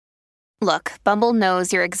Look, Bumble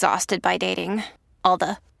knows you're exhausted by dating. All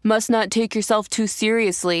the must not take yourself too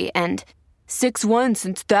seriously and 6'1"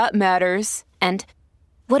 since that matters. And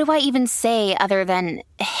what do I even say other than,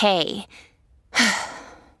 hey?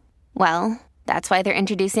 Well, that's why they're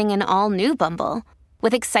introducing an all-new Bumble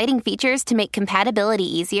with exciting features to make compatibility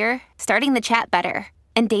easier, starting the chat better,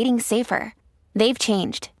 and dating safer. They've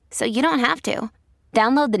changed, so you don't have to.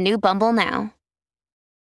 Download the new Bumble now.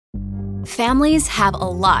 Families have a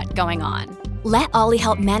lot going on. Let Ollie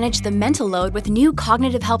help manage the mental load with new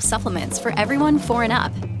cognitive help supplements for everyone 4 and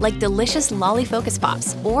up, like delicious Lolly Focus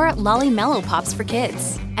Pops or Lolly Mellow Pops for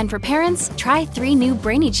kids. And for parents, try 3 new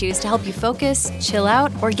Brainy Chews to help you focus, chill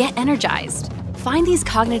out, or get energized. Find these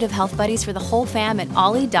cognitive health buddies for the whole fam at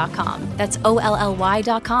ollie.com. That's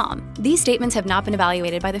OLLY.com. These statements have not been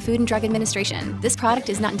evaluated by the Food and Drug Administration. This product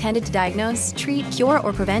is not intended to diagnose, treat, cure,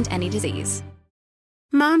 or prevent any disease.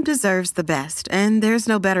 Mom deserves the best, and there's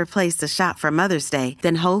no better place to shop for Mother's Day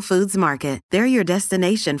than Whole Foods Market. They're your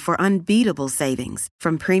destination for unbeatable savings,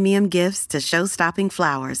 from premium gifts to show-stopping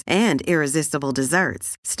flowers and irresistible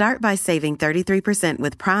desserts. Start by saving 33%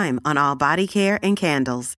 with Prime on all body care and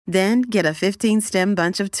candles. Then get a 15-stem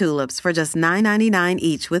bunch of tulips for just $9.99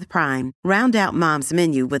 each with Prime. Round out Mom's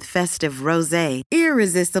menu with festive rosé,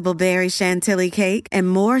 irresistible berry chantilly cake, and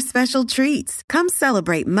more special treats. Come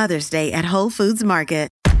celebrate Mother's Day at Whole Foods Market.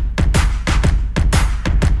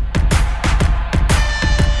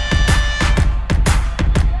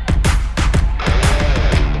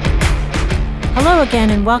 Hello again,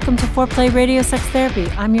 and welcome to Foreplay Radio Sex Therapy.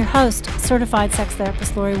 I'm your host, certified sex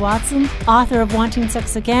therapist Lori Watson, author of Wanting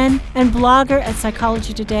Sex Again, and blogger at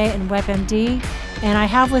Psychology Today and WebMD. And I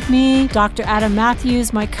have with me Dr. Adam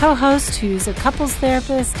Matthews, my co-host, who's a couples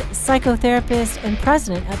therapist, psychotherapist, and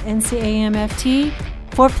president of NCAMFT.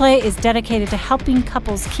 Foreplay is dedicated to helping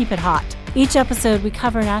couples keep it hot. Each episode, we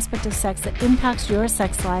cover an aspect of sex that impacts your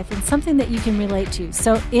sex life and something that you can relate to.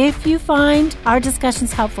 So if you find our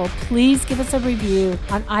discussions helpful, please give us a review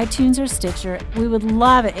on iTunes or Stitcher. We would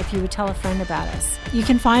love it if you would tell a friend about us. You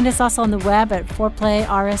can find us also on the web at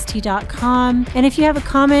foreplayrst.com. And if you have a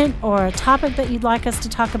comment or a topic that you'd like us to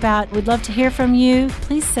talk about, we'd love to hear from you.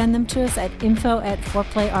 Please send them to us at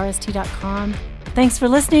info@foreplayrst.com. Thanks for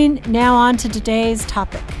listening. Now on to today's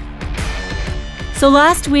topic. So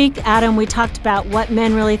last week, Adam, we talked about what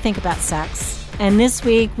men really think about sex. And this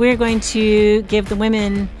week, we're going to give the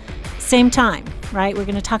women same time, right? We're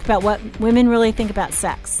going to talk about what women really think about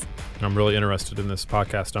sex. I'm really interested in this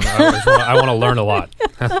podcast. I want to learn a lot.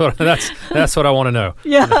 That's what I want to know.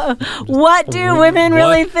 Yeah. What do women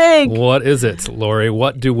really think? What is it, Lori?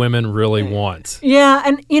 What do women really want? Yeah.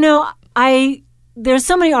 And, there's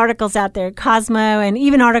so many articles out there, Cosmo, and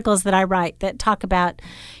even articles that I write that talk about,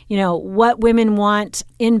 what women want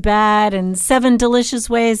in bed and 7 delicious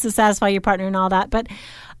ways to satisfy your partner and all that. But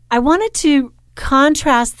I wanted to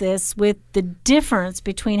contrast this with the difference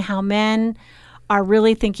between how men are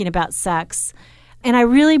really thinking about sex. And I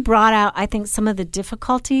really brought out, I think, some of the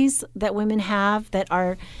difficulties that women have that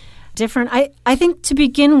are different. I think to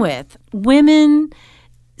begin with,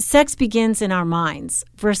 sex begins in our minds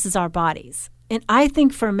versus our bodies. And I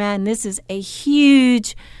think for men, this is a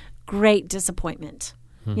huge, great disappointment.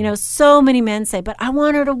 Mm-hmm. So many men say, but I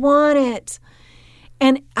want her to want it.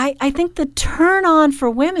 And I think the turn on for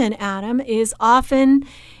women, Adam, is often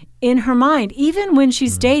in her mind, even when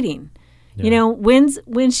she's dating. Yeah.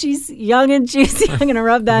 When she's young and juicy, I'm going to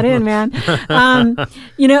rub that in, man,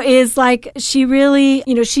 is like she really,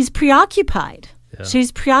 she's preoccupied. Yeah.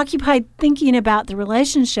 She's preoccupied thinking about the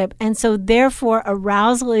relationship. And so therefore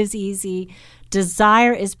arousal is easy.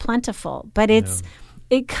 Desire is plentiful, but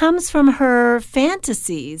it comes from her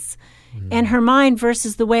fantasies and her mind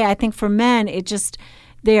versus the way I think for men,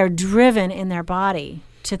 they are driven in their body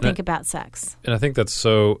to think about sex. And I think that's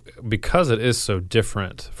because it is so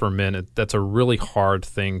different for men, that's a really hard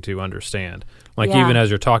thing to understand. Even as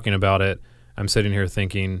you're talking about it, I'm sitting here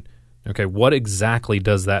thinking, okay, what exactly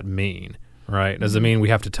does that mean? Right? Does it mean we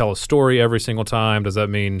have to tell a story every single time? Does that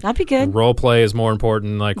mean that'd be good? Role play is more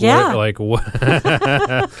important? What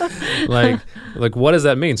what does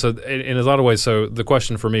that mean? So in a lot of ways, so the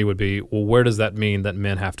question for me would be, well, where does that mean that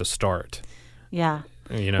men have to start? Yeah.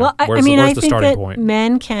 Where's I the think starting that point?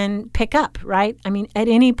 Men can pick up, right? I mean, at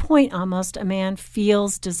any point almost a man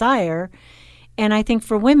feels desire. And I think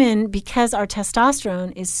for women, because our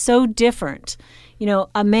testosterone is so different,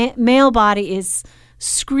 a male body is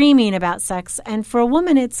screaming about sex. And for a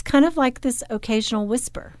woman, it's kind of like this occasional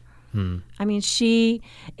whisper. I mean,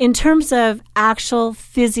 in terms of actual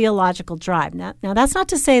physiological drive. Now, that's not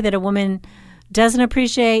to say that a woman doesn't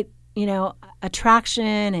appreciate,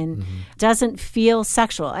 attraction and doesn't feel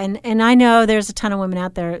sexual. And I know there's a ton of women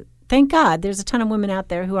out there, thank God, there's a ton of women out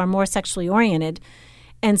there who are more sexually oriented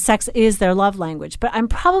and sex is their love language. But I'm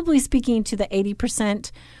probably speaking to the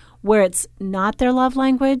 80% where it's not their love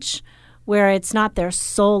language, where it's not their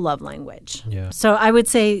sole love language. Yeah. So I would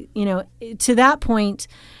say, to that point,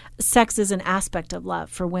 sex is an aspect of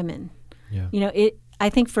love for women. Yeah. I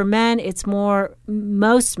think for men, it's more,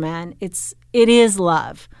 most men, it is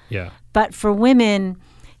love. Yeah. But for women,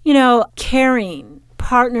 caring,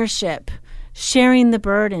 partnership, sharing the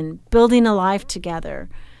burden, building a life together,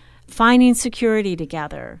 finding security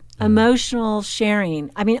together, emotional sharing.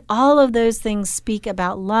 I mean, all of those things speak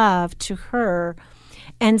about love to her.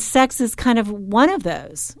 And sex is kind of one of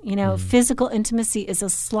those. Physical intimacy is a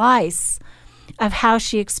slice of how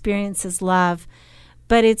she experiences love.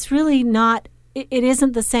 But it's really not, it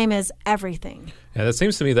isn't the same as everything. Yeah, it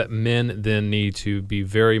seems to me that men then need to be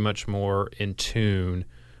very much more in tune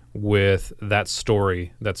with that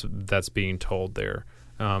story that's being told there,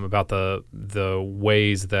 about the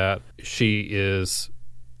ways that she is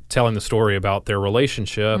telling the story about their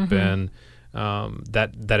relationship, and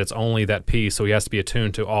that it's only that piece, so he has to be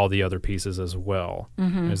attuned to all the other pieces as well.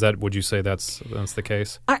 Would you say that's the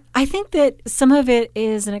case? I think that some of it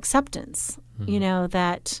is an acceptance,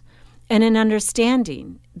 that, and an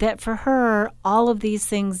understanding that for her, all of these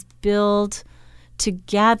things build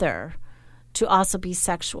together to also be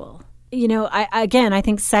sexual. I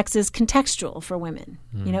think sex is contextual for women.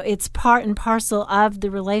 It's part and parcel of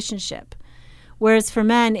the relationship. Whereas for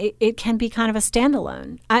men, it can be kind of a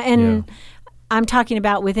standalone. I'm talking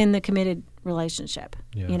about within the committed relationship.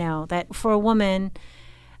 That for a woman,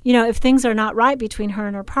 if things are not right between her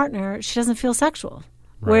and her partner, she doesn't feel sexual.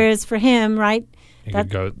 Right. Whereas for him, right, he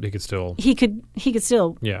could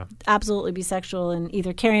still absolutely be sexual and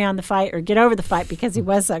either carry on the fight or get over the fight because he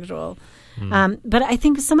was sexual. But I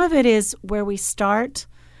think some of it is where we start.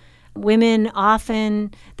 Women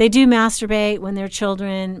often, they do masturbate when they're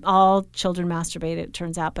children. All children masturbate, it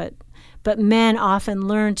turns out. But men often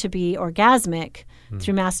learn to be orgasmic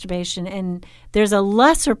through masturbation. And there's a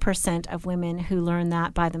lesser percent of women who learn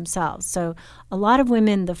that by themselves. So a lot of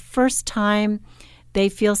women, the first time they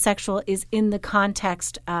feel sexual is in the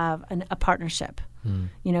context of a partnership.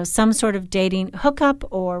 Some sort of dating hookup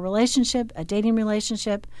or relationship, a dating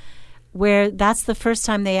relationship, where that's the first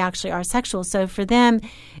time they actually are sexual. So for them,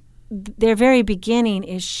 their very beginning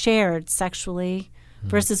is shared sexually,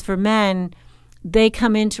 versus for men, they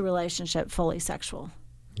come into relationship fully sexual.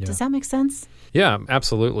 Yeah. Does that make sense? Yeah,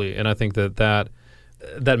 absolutely. And I think that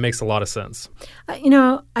makes a lot of sense.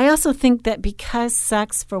 I also think that because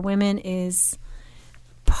sex for women is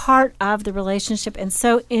part of the relationship and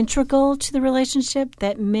so integral to the relationship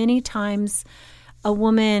that many times a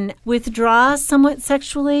woman withdraws somewhat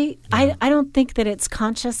sexually. I don't think that it's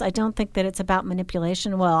conscious. I don't think that it's about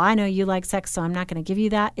manipulation. Well, I know you like sex, so I'm not going to give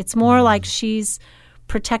you that. It's more like she's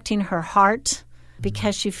protecting her heart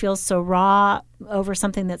because she feels so raw over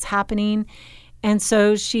something that's happening. And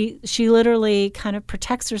so she literally kind of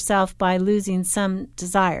protects herself by losing some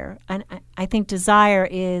desire. And I think desire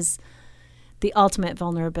is the ultimate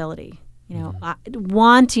vulnerability.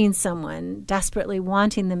 Wanting someone, desperately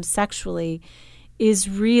wanting them sexually is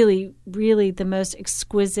really, really the most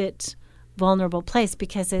exquisite, vulnerable place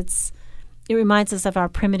because it reminds us of our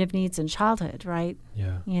primitive needs in childhood, right?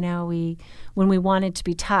 Yeah. When we wanted to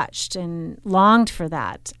be touched and longed for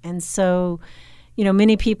that. And so,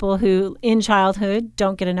 many people who in childhood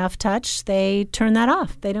don't get enough touch, they turn that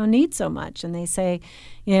off. They don't need so much. And they say,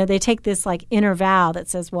 they take this like inner vow that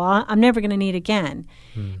says, well, I'm never going to need again.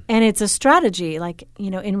 And it's a strategy like,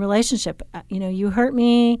 in relationship, you hurt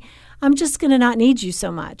me, I'm just going to not need you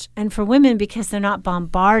so much. And for women, because they're not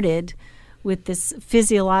bombarded with this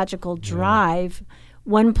physiological drive,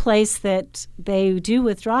 one place that they do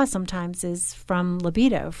withdraw sometimes is from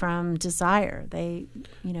libido, from desire. They,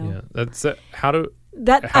 Yeah, that's how do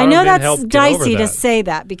I know that's dicey to say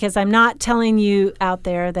that because I'm not telling you out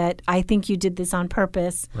there that I think you did this on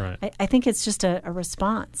purpose. Right. I think it's just a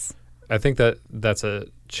response. I think that's a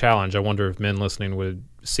challenge. I wonder if men listening would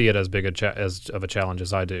see it as big of a challenge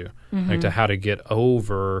as I do, like to how to get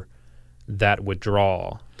over that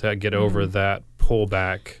withdrawal, to get over that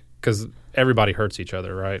pullback, because everybody hurts each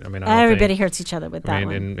other, right? I mean, everybody hurts each other with that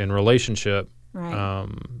one. In relationship, right.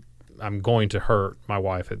 I'm going to hurt my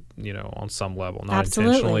wife, on some level, not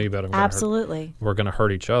Absolutely. intentionally, but we're going to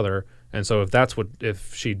hurt each other. And so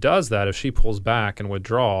if she does that, if she pulls back and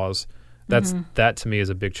withdraws, that to me is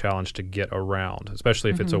a big challenge to get around,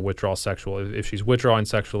 especially if it's a withdrawal sexual. If she's withdrawing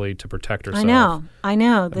sexually to protect herself, I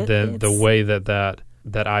know. Then the way that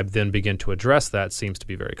that I then begin to address that seems to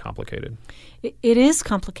be very complicated. It is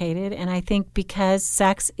complicated, and I think because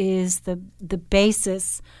sex is the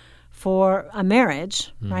basis for a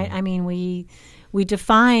marriage, right? I mean, we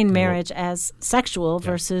define marriage as sexual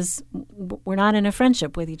versus we're not in a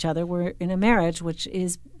friendship with each other. We're in a marriage, which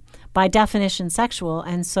is by definition sexual.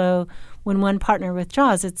 And so when one partner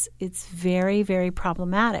withdraws, it's very, very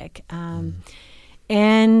problematic.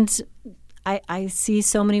 And I see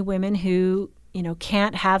so many women who,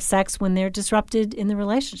 can't have sex when they're disrupted in the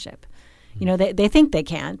relationship. They think they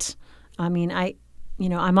can't. I mean,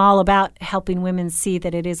 I'm all about helping women see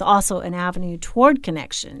that it is also an avenue toward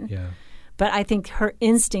connection. Yeah. But I think her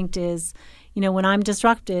instinct is, when I'm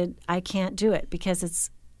disrupted, I can't do it because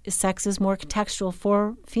sex is more contextual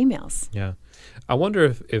for females. Yeah. I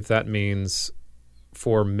wonder if that means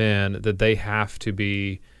for men that they have to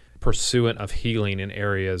be pursuant of healing in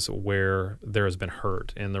areas where there has been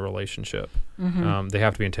hurt in the relationship. They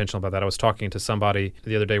have to be intentional about that. I was talking to somebody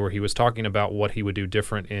the other day where he was talking about what he would do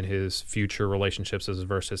different in his future relationships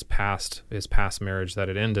versus his past marriage that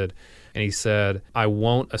had ended. And he said, I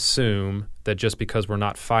won't assume that just because we're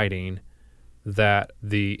not fighting that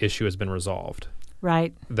the issue has been resolved.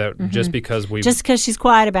 Right. That just because she's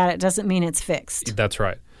quiet about it doesn't mean it's fixed. That's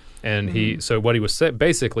right. And so what he was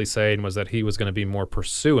basically saying was that he was going to be more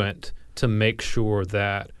pursuant to make sure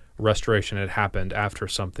that restoration had happened after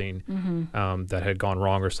something that had gone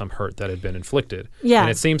wrong or some hurt that had been inflicted. Yeah.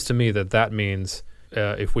 And it seems to me that means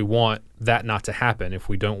if we want that not to happen, if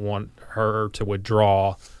we don't want her to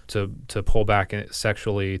withdraw, to pull back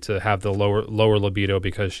sexually, to have the lower libido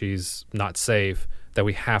because she's not safe, that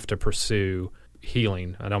we have to pursue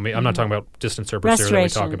healing. I'm not talking about distance or pursuit that we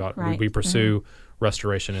talk about. Right. We pursue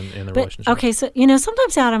restoration in the relationship. Okay, so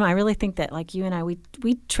sometimes, Adam, I really think that like you and I, we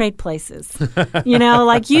trade places.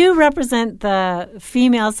 Like you represent the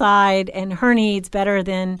female side and her needs better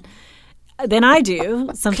than I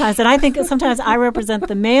do sometimes, and I think sometimes I represent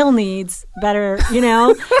the male needs better.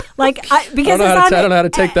 Because I don't know how to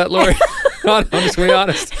take that, Lori. I'm just going to be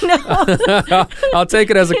honest. No. I'll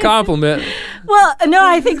take it as a compliment. Well, no,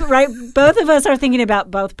 I think both of us are thinking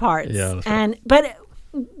about both parts. Yeah, that's right.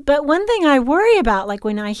 But one thing I worry about, like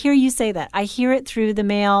when I hear you say that, I hear it through the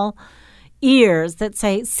male ears that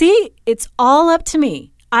say, see, it's all up to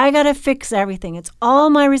me. I got to fix everything. It's all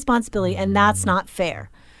my responsibility, and that's not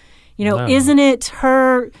fair. No. Isn't it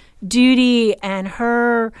her duty and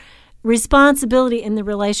her responsibility in the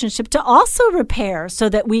relationship to also repair so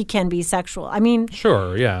that we can be sexual? I mean...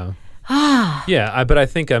 Sure, yeah. Yeah, but I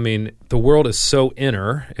think, the world is so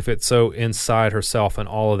inner. If it's so inside herself and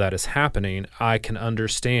all of that is happening, I can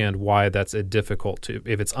understand why that's difficult to...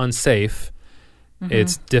 If it's unsafe,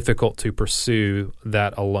 it's difficult to pursue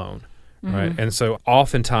that alone, right? And so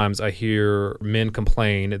oftentimes I hear men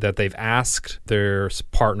complain that they've asked their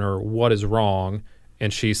partner what is wrong,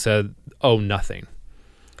 and she said, oh, nothing,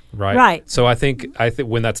 right? Right. So I think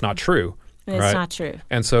when that's not true... It's not true.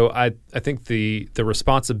 And so I think the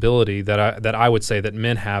responsibility that I would say that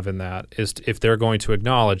men have in that is if they're going to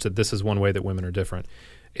acknowledge that this is one way that women are different,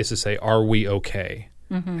 is to say, are we okay?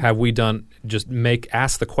 Have we done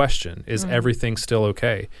ask the question, is everything still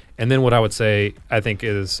okay? And then what I would say, I think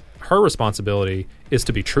is her responsibility is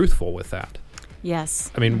to be truthful with that.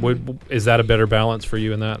 Yes. Is that a better balance for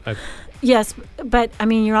you in that? Yes, but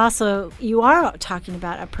you are talking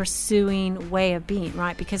about a pursuing way of being,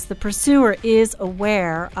 right? Because the pursuer is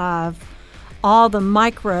aware of all the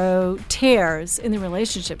micro tears in the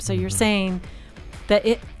relationship. So you're saying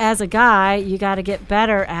that as a guy, you got to get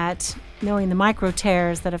better at knowing the micro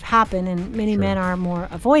tears that have happened, and many men are more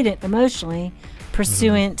avoidant emotionally,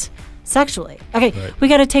 pursuant sexually. Okay, we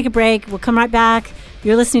got to take a break. We'll come right back.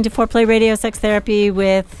 You're listening to Foreplay Radio Sex Therapy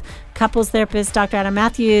with couples therapist Dr. Adam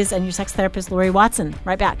Matthews and your sex therapist Lori Watson.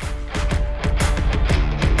 Right back.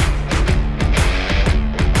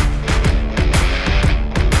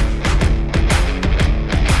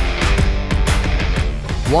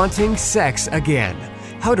 Wanting sex again.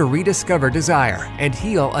 How to rediscover desire and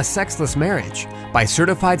heal a sexless marriage by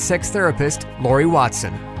certified sex therapist Lori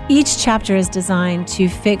Watson. Each chapter is designed to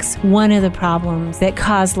fix one of the problems that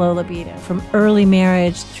cause low libido, from early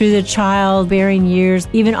marriage through the childbearing years,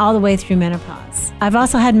 even all the way through menopause. I've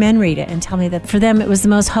also had men read it and tell me that for them it was the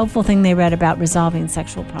most hopeful thing they read about resolving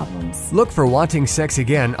sexual problems. Look for Wanting Sex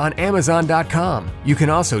Again on Amazon.com. You can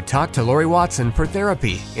also talk to Lori Watson for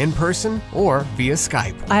therapy in person or via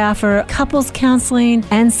Skype. I offer couples counseling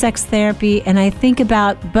and sex therapy, and I think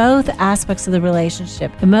about both aspects of the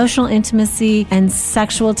relationship, emotional intimacy and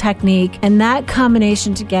sexual technique, and that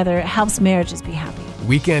combination together helps marriages be happy.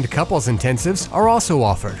 Weekend couples intensives are also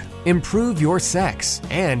offered. Improve your sex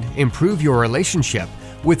and improve your relationship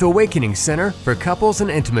with Awakening Center for Couples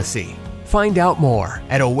and Intimacy. Find out more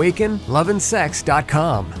at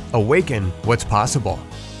awakenloveandsex.com. Awaken what's possible.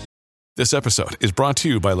 This episode is brought to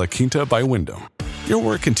you by La Quinta by Wyndham. Your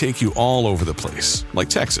work can take you all over the place, like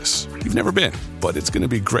Texas. You've never been, but it's going to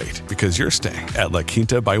be great because you're staying at La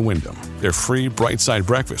Quinta by Wyndham. Their free Bright Side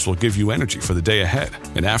breakfast will give you energy for the day ahead.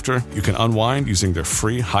 And after, you can unwind using their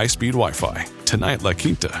free high-speed Wi-Fi. Tonight, La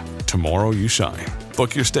Quinta. Tomorrow, you shine.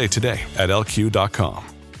 Book your stay today at lq.com.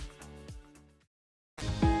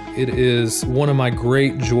 It is one of my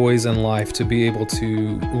great joys in life to be able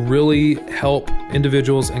to really help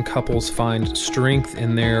individuals and couples find strength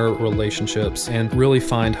in their relationships and really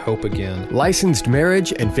find hope again. Licensed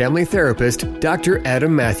marriage and family therapist, Dr.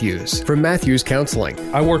 Adam Matthews from Matthews Counseling.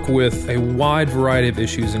 I work with a wide variety of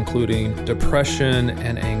issues, including depression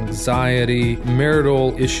and anxiety,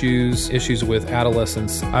 marital issues, issues with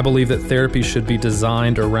adolescence. I believe that therapy should be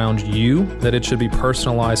designed around you, that it should be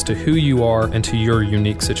personalized to who you are and to your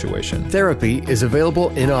unique situation. Therapy is available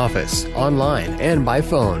in office, online, and by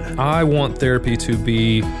phone. I want therapy to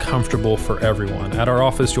be comfortable for everyone. At our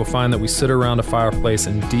office, you'll find that we sit around a fireplace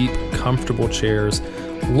in deep, comfortable chairs,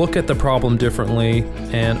 look at the problem differently,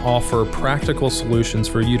 and offer practical solutions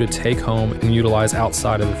for you to take home and utilize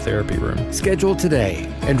outside of the therapy room. Schedule today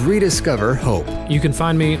and rediscover hope. You can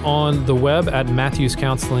find me on the web at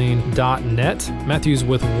matthewscounseling.net, Matthews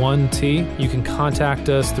with 1 T. You can contact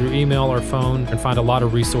us through email or phone and find a lot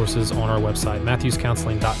of resources on our website,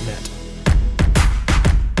 matthewscounseling.net.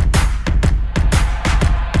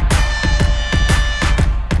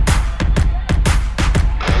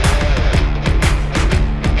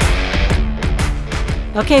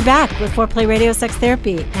 Okay, back with Foreplay Radio Sex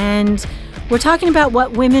Therapy, and we're talking about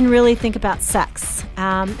what women really think about sex.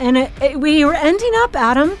 We were ending up,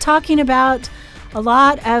 Adam, talking about a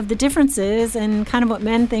lot of the differences and kind of what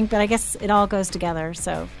men think, but I guess it all goes together.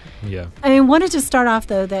 So, yeah. I wanted to start off,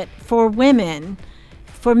 though, that for women,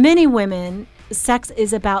 for many women, sex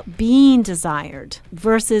is about being desired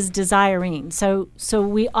versus desiring. So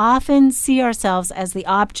we often see ourselves as the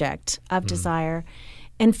object of desire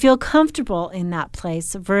and feel comfortable in that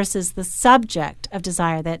place versus the subject of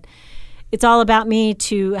desire, that it's all about me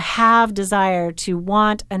to have desire, to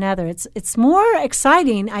want another. It's more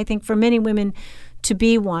exciting, I think, for many women to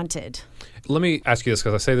be wanted. Let me ask you this,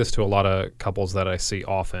 because I say this to a lot of couples that I see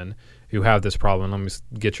often who have this problem. Let me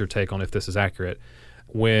get your take on if this is accurate.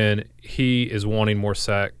 When he is wanting more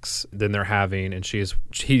sex than they're having, and he's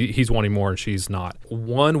wanting more and she's not.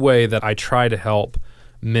 One way that I try to help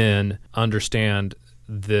men understand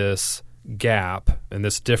this gap and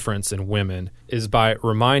this difference in women is by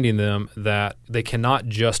reminding them that they cannot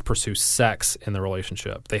just pursue sex in the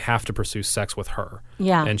relationship. They have to pursue sex with her.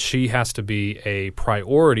 Yeah. And she has to be a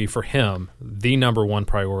priority for him, the number one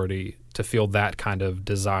priority, to feel that kind of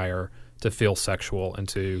desire, to feel sexual, and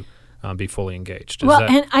to be fully engaged.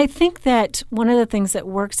 And I think that one of the things that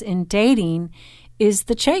works in dating is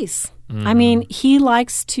the chase. Mm-hmm. I mean, he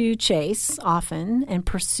likes to chase often and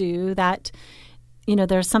pursue that. You know,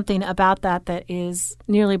 there's something about that is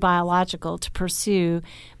nearly biological to pursue.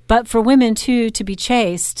 But for women, too, to be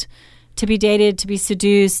chased, to be dated, to be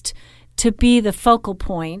seduced, to be the focal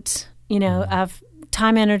point, of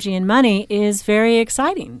time, energy, and money is very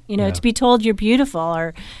exciting. To be told you're beautiful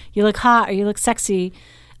or you look hot or you look sexy.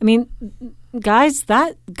 I mean, guys,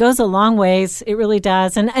 that goes a long ways. It really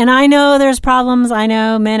does. And I know there's problems. I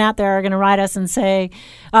know men out there are going to write us and say,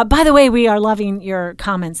 by the way, we are loving your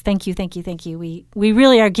comments. Thank you. We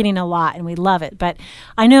really are getting a lot and we love it. But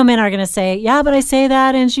I know men are going to say, yeah, but I say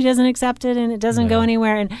that and she doesn't accept it and it doesn't go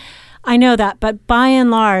anywhere. And I know that. But by and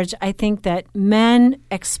large, I think that men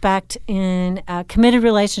expect in a committed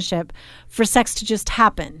relationship for sex to just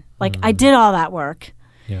happen. Like, I did all that work.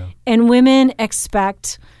 Yeah. And women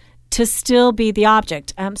expect to still be the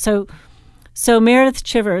object. So Meredith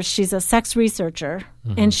Chivers, she's a sex researcher,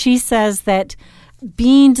 and she says that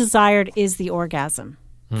being desired is the orgasm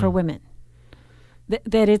for women.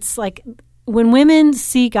 That it's like when women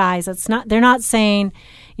see guys, they're not saying,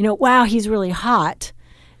 wow, he's really hot.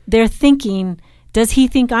 They're thinking, does he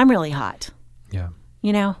think I'm really hot? Yeah.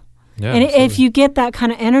 Yeah, and absolutely. If you get that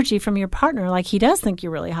kind of energy from your partner, like he does think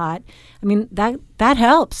you're really hot, I mean, that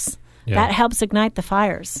helps. Yeah. That helps ignite the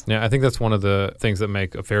fires. Yeah, I think that's one of the things that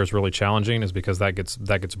make affairs really challenging is because that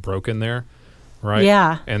gets broken there, right?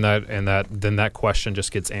 Yeah. And then that question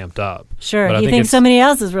just gets amped up. Sure. But he thinks somebody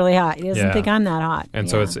else is really hot. He doesn't think I'm that hot. And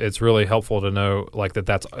so it's really helpful to know like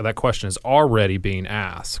that question is already being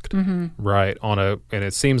asked, right? And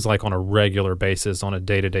it seems like on a regular basis, on a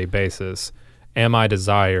day-to-day basis, am I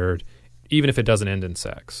desired even if it doesn't end in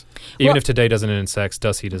sex. Even if today doesn't end in sex,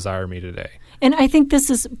 does he desire me today? And I think this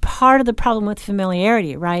is part of the problem with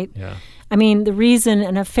familiarity, right? Yeah. I mean, the reason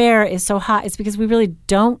an affair is so hot is because we really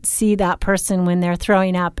don't see that person when they're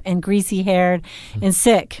throwing up and greasy-haired and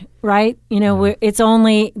sick, right? It's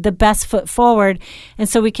only the best foot forward. And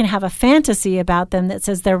so we can have a fantasy about them that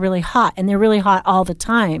says they're really hot, and they're really hot all the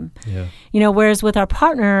time. Yeah. Whereas with our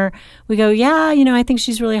partner, we go, I think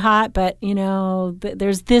she's really hot, but,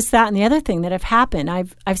 there's this, that, and the other thing that have happened.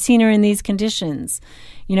 I've seen her in these conditions.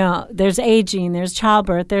 There's aging, there's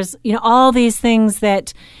childbirth, there's, all these things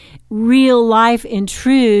that real life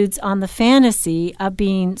intrudes on the fantasy of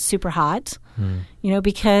being super hot,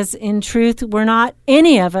 because in truth, we're not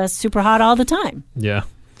any of us super hot all the time. Yeah.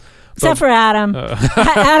 Except for Adam.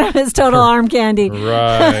 Adam is total arm candy.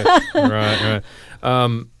 Right.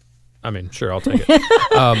 I mean, sure, I'll take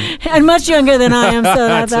it. And much younger than I am, so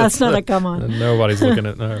that's not a come on. Nobody's looking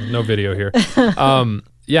at no video here.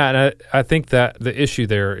 Yeah, and I think that the issue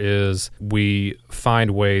there is we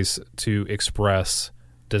find ways to express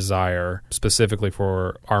desire specifically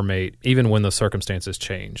for our mate, even when the circumstances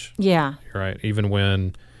change. Yeah. Right? Even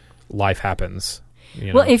when life happens.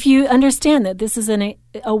 Well, if you understand that this is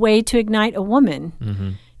a way to ignite a woman,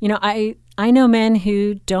 I know men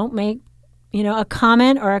who don't make, a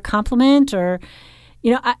comment or a compliment or,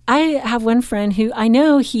 I have one friend who I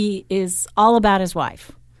know he is all about his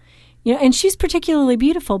wife. And she's particularly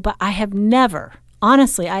beautiful, but I have never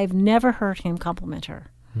heard him compliment her.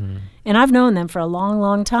 And I've known them for a long,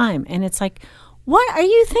 long time. And it's like, what are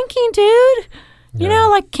you thinking, dude?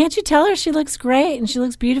 Can't you tell her she looks great and she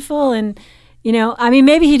looks beautiful? And,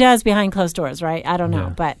 maybe he does behind closed doors, right? I don't know.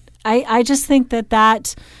 Yeah. But I just think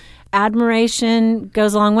that admiration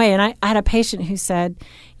goes a long way. And I had a patient who said,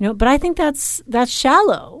 but I think that's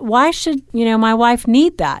shallow. Why should, my wife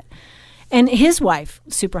need that? And his wife,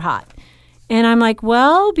 super hot. And I'm like,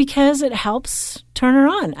 well, because it helps turn her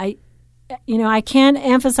on. I can't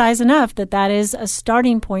emphasize enough that is a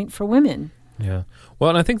starting point for women. Yeah. Well,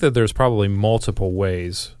 and I think that there's probably multiple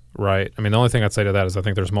ways, right? I mean, the only thing I'd say to that is I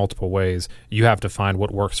think there's multiple ways. You have to find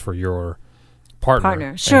what works for your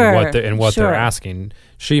partner. Sure. And what they're asking.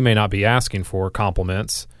 She may not be asking for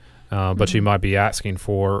compliments, but she might be asking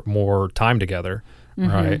for more time together,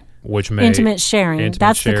 right? Which may intimate sharing.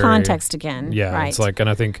 That's the context again. Yeah. Right. It's like, and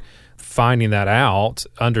I think finding that out,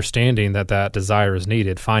 understanding that desire is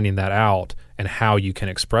needed, finding that out, and how you can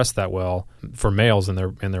express that well for males in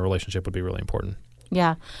their relationship would be really important.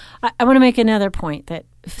 Yeah. I want to make another point that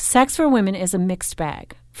sex for women is a mixed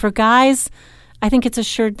bag. For guys, I think it's a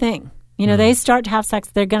sure thing. They start to have sex,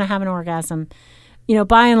 they're going to have an orgasm.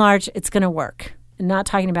 By and large, it's going to work. I'm not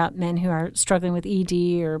talking about men who are struggling with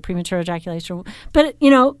ED or premature ejaculation. But,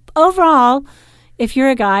 overall, if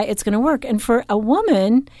you're a guy, it's going to work. And for a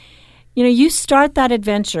woman, you start that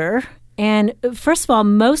adventure. And first of all,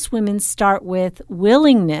 most women start with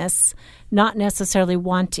willingness, not necessarily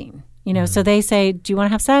wanting. So they say, do you want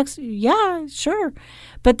to have sex? Yeah, sure.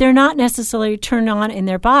 But they're not necessarily turned on in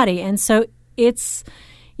their body. And so it's,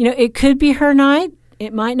 it could be her night.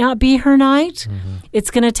 It might not be her night. It's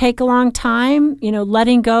going to take a long time.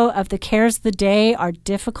 Letting go of the cares of the day are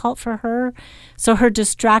difficult for her. So her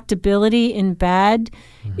distractibility in bed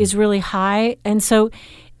is really high. And so,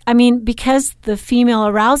 because the female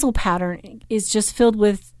arousal pattern is just filled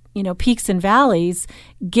with, peaks and valleys,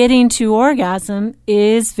 getting to orgasm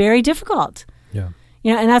is very difficult. Yeah.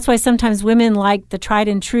 And that's why sometimes women like the tried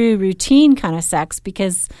and true routine kind of sex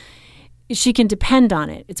because she can depend on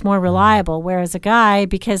it. It's more reliable. Whereas a guy,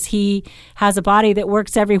 because he has a body that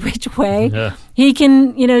works every which way, he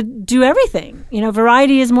can, do everything.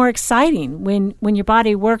 Variety is more exciting when your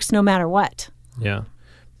body works no matter what. Yeah.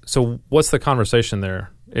 So what's the conversation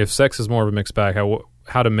there? If sex is more of a mixed bag,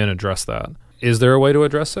 how do men address that? Is there a way to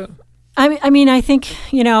address it? I think,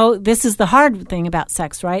 this is the hard thing about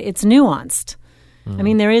sex, right? It's nuanced.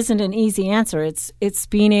 There isn't an easy answer. It's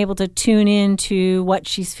being able to tune into what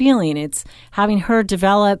she's feeling. It's having her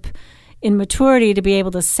develop in maturity to be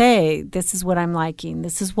able to say, this is what I'm liking.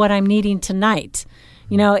 This is what I'm needing tonight.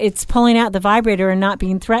 It's pulling out the vibrator and not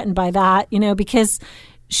being threatened by that, because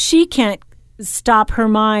she can't stop her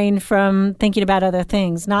mind from thinking about other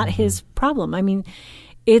things. Not his problem.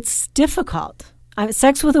 It's difficult.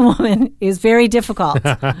 Sex with a woman is very difficult,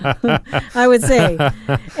 I would say.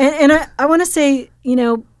 And I want to say,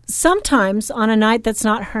 sometimes on a night that's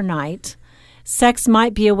not her night, sex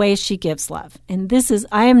might be a way she gives love. And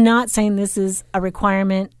I am not saying this is a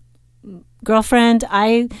requirement. Girlfriend,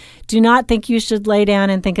 I do not think you should lay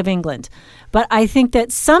down and think of England. But I think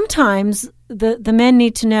that sometimes the men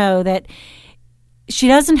need to know that she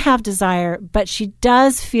doesn't have desire, but she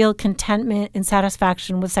does feel contentment and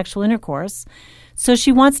satisfaction with sexual intercourse. So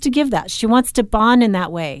she wants to give that. She wants to bond in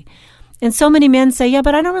that way. And so many men say, yeah,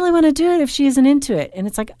 but I don't really want to do it if she isn't into it. And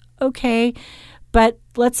it's like, okay, but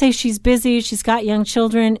let's say she's busy, she's got young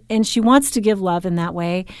children, and she wants to give love in that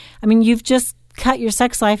way. I mean, you've just cut your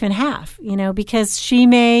sex life in half, because she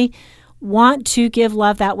may want to give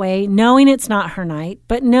love that way, knowing it's not her night,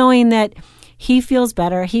 but knowing that he feels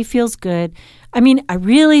better, he feels good. I mean, I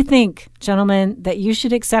really think, gentlemen, that you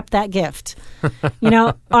should accept that gift.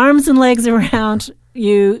 Arms and legs around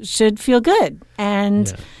you should feel good. And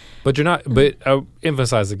yeah. But you're not. But I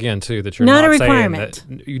emphasize again too that you're not not a requirement.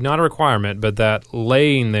 Not a requirement, but that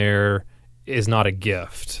laying there is not a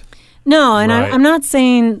gift. No, and right? I'm not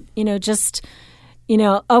saying just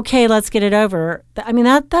okay, let's get it over. I mean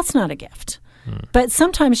that's not a gift. But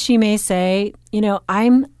sometimes she may say,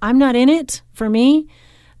 I'm not in it for me,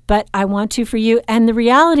 but I want to for you. And the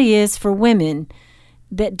reality is for women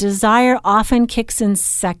that desire often kicks in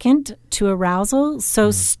second to arousal.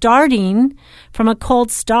 So starting from a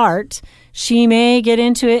cold start, she may get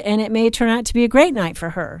into it and it may turn out to be a great night for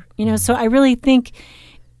her. So I really think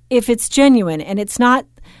if it's genuine and it's not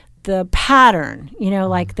the pattern,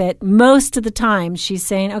 like that most of the time she's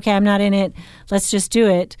saying, okay, I'm not in it, let's just do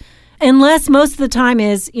it. Unless most of the time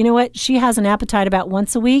is, she has an appetite about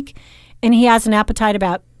once a week and he has an appetite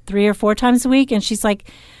about 3 or 4 times a week. And she's like,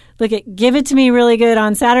 look, give it to me really good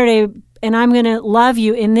on Saturday and I'm going to love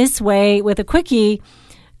you in this way with a quickie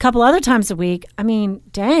a couple other times a week. I mean,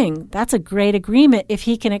 dang, that's a great agreement if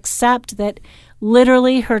he can accept that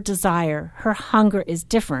literally her desire, her hunger is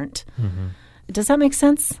different. Mm-hmm. Does that make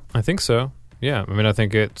sense? I think so. Yeah. I mean, I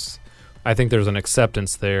think there's an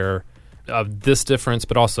acceptance there of this difference,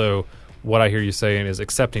 but also what I hear you saying is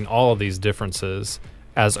accepting all of these differences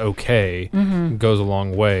as okay goes a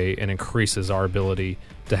long way and increases our ability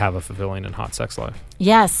to have a fulfilling and hot sex life.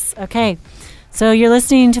 Yes. Okay. So you're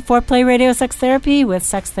listening to Foreplay Radio Sex Therapy with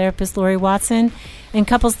sex therapist Lori Watson and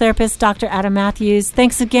couples therapist Dr. Adam Matthews.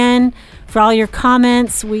 Thanks again for all your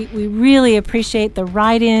comments. We really appreciate the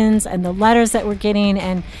write-ins and the letters that we're getting.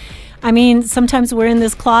 And I mean, sometimes we're in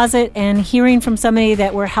this closet and hearing from somebody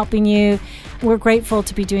that we're helping you. We're grateful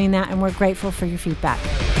to be doing that, and we're grateful for your feedback.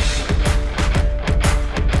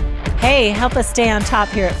 Hey, help us stay on top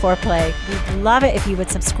here at Foreplay. We'd love it if you would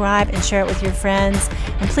subscribe and share it with your friends.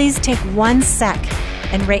 And please take 1 sec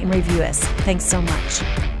and rate and review us. Thanks so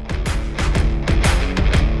much.